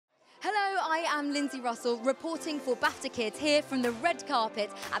I am Lindsey Russell, reporting for BAFTA Kids here from the red carpet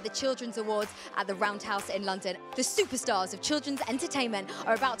at the Children's Awards at the Roundhouse in London. The superstars of children's entertainment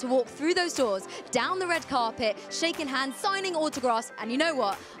are about to walk through those doors, down the red carpet, shaking hands, signing autographs, and you know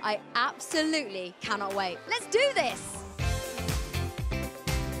what? I absolutely cannot wait. Let's do this!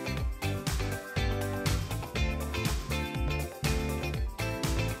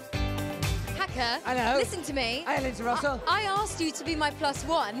 Hello. Listen to me. Hi, Lindsey Russell. I asked you to be my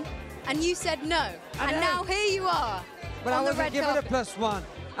 +1, and you said no. And now here you are. But I wasn't given a carpet. +1.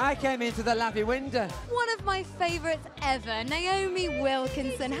 I came into the lappy window. One of my favourites ever, Naomi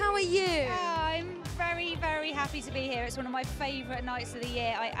Wilkinson. How are you? I'm very, very happy to be here. It's one of my favourite nights of the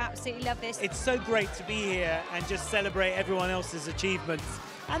year. I absolutely love this. It's so great to be here and just celebrate everyone else's achievements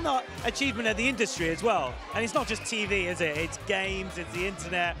and the achievement of the industry as well. And it's not just TV, is it? It's games, it's the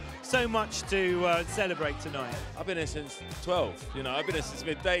internet. So much to celebrate tonight. I've been here since 12, you know, I've been here since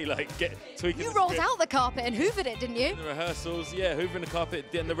midday, like tweaking You the rolled script. out the carpet and hoovered it, didn't you? The rehearsals, yeah, hoovering the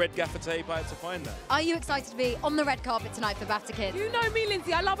carpet, getting the red gaffer tape, I had to find that. Are you excited to be on the red carpet tonight for BAFTA Kids? You know me,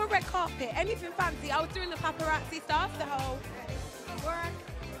 Lindsay, I love a red carpet, anything fancy. I was doing the paparazzi stuff, the whole work.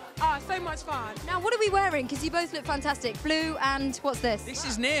 Ah, so much fun. Now, what are we wearing? Because you both look fantastic. Blue and what's this? This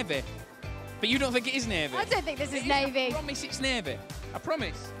is navy. But you don't think it is navy? I don't think this is navy. I promise it's navy. I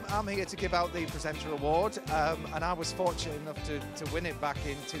promise. I'm here to give out the presenter award, and I was fortunate enough to win it back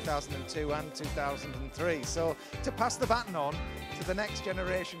in 2002 and 2003. So to pass the baton on to the next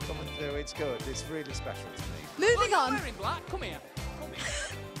generation coming through, it's good. It's really special to me. Moving on. Wearing black. Come here. Come here.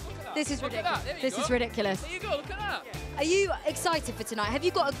 Look at that. This is Look ridiculous. At that. This is ridiculous. There you go. Look at that. Are you excited for tonight? Have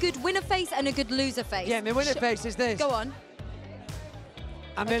you got a good winner face and a good loser face? Yeah, my winner face is this. Go on.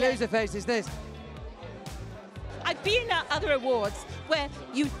 And my loser face is this. I've been at other awards where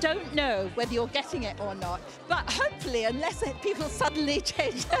you don't know whether you're getting it or not, but hopefully, unless people suddenly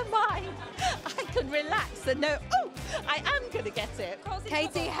change their mind, I can relax and know, oh, I am going to get it.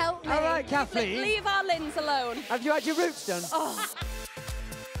 Katie, help me. All right, Kathleen. Leave our Linds alone. Have you had your roots done? Oh.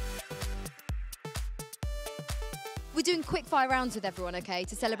 We're doing quick fire rounds with everyone, okay,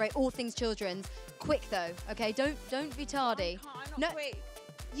 to celebrate all things children's. Quick though, okay? Don't be tardy. I'm not quick.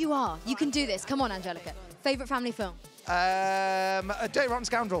 You are. You can do this. Come on, Angelica. Favourite family film? Dirty Rotten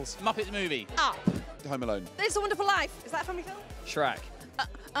Scoundrels. Muppets movie. Up. Home Alone. It's a Wonderful Life. Is that a family film? Shrek.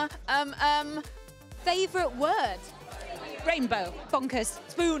 Favourite word? Rainbow. Bonkers.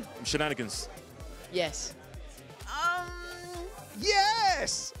 Spoon. Shenanigans. Yes.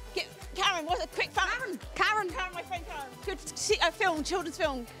 Yes! Karen, what's a quick fan? Karen, my friend Karen. Good film, children's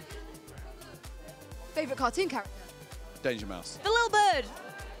film. Favourite cartoon character? Danger Mouse. The Little Bird.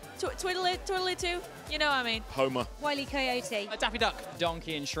 Twiddly too. You know what I mean. Homer. Wile E. Coyote. Daffy Duck.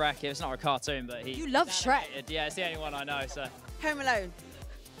 Donkey and Shrek. It's not a cartoon, but he... You love Shrek. Yeah, it's the only one I know, so... Home Alone.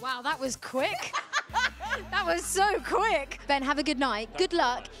 Wow, that was quick. That was so quick. Ben, have a good night. Good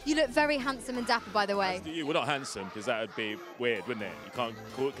luck. You look very handsome and dapper, by the way. As do you. We're not handsome, because that would be weird, wouldn't it? You can't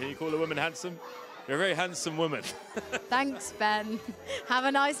call... Can you call a woman handsome? You're a very handsome woman. Thanks, Ben. Have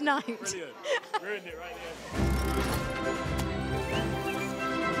a nice night. Brilliant. Ruined it right there.